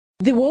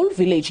The whole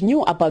village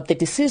knew about the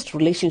deceased's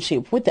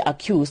relationship with the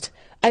accused.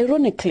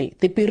 Ironically,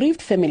 the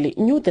bereaved family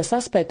knew the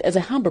suspect as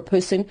a humble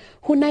person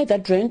who neither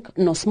drank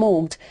nor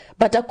smoked.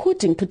 But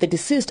according to the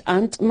deceased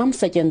aunt,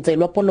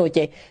 Zingiswa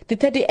Polotye, the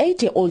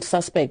 38-year-old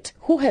suspect,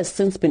 who has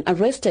since been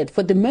arrested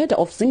for the murder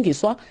of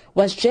Zingiswa,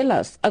 was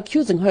jealous,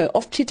 accusing her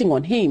of cheating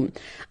on him.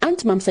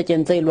 Aunt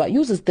Zingiswa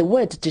uses the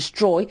word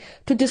destroy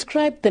to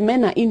describe the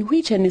manner in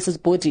which her niece's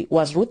body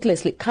was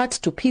ruthlessly cut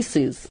to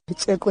pieces.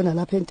 Her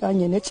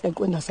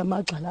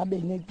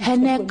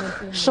neck,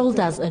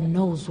 shoulders and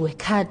nose were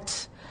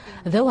cut.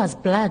 There was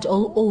blood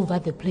all over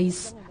the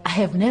place. I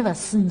have never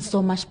seen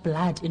so much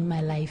blood in my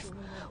life.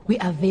 We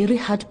are very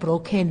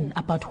heartbroken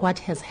about what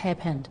has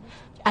happened.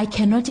 I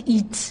cannot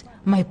eat.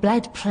 My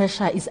blood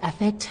pressure is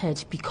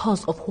affected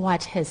because of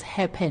what has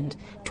happened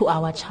to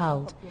our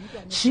child.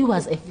 She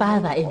was a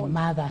father and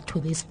mother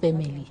to this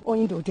family.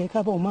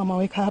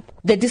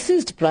 The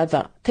deceased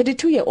brother,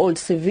 32-year-old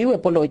Zingiswa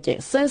Polotye,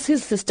 says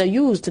his sister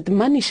used the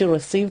money she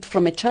received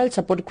from a child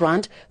support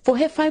grant for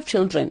her 5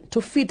 children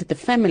to feed the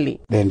family.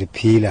 I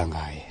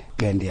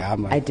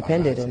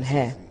depended on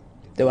her.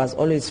 There was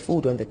always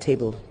food on the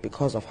table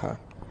because of her.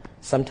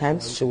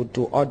 Sometimes she would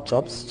do odd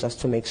jobs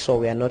just to make sure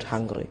we are not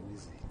hungry.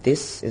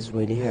 This is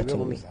really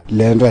hurting me.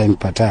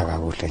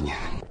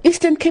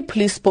 Eastern Cape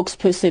Police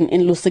spokesperson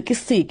In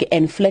Lusikisiki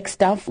and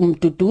Flagstaff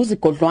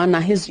Godlwana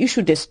has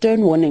issued a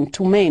stern warning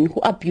to men who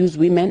abuse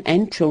women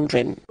and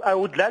children. I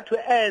would like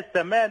to ask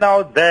the men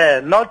out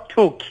there not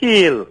to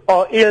kill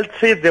or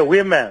ill-treat the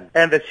women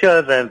and the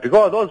children,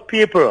 because those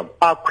people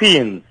are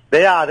queens.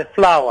 They are the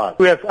flowers.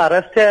 We have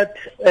arrested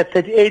a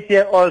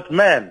 38-year-old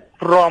man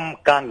from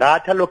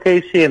Gangata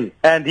location,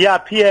 and he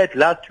appeared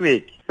last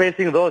week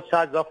facing those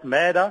charges of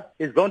murder.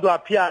 He's going to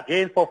appear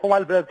again for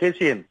formal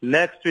verification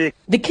next week.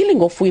 The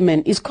killing of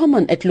women is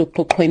common at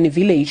Luqoqweni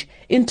village.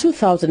 In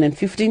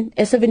 2015,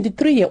 a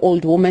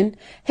 73-year-old woman,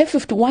 her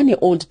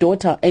 51-year-old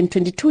daughter and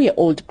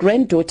 22-year-old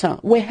granddaughter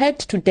were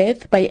hacked to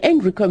death by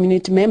angry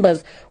community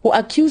members who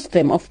accused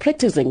them of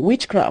practicing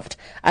witchcraft.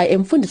 I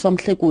am Fundiswa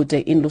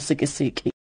Mhlekude in Lusikisiki.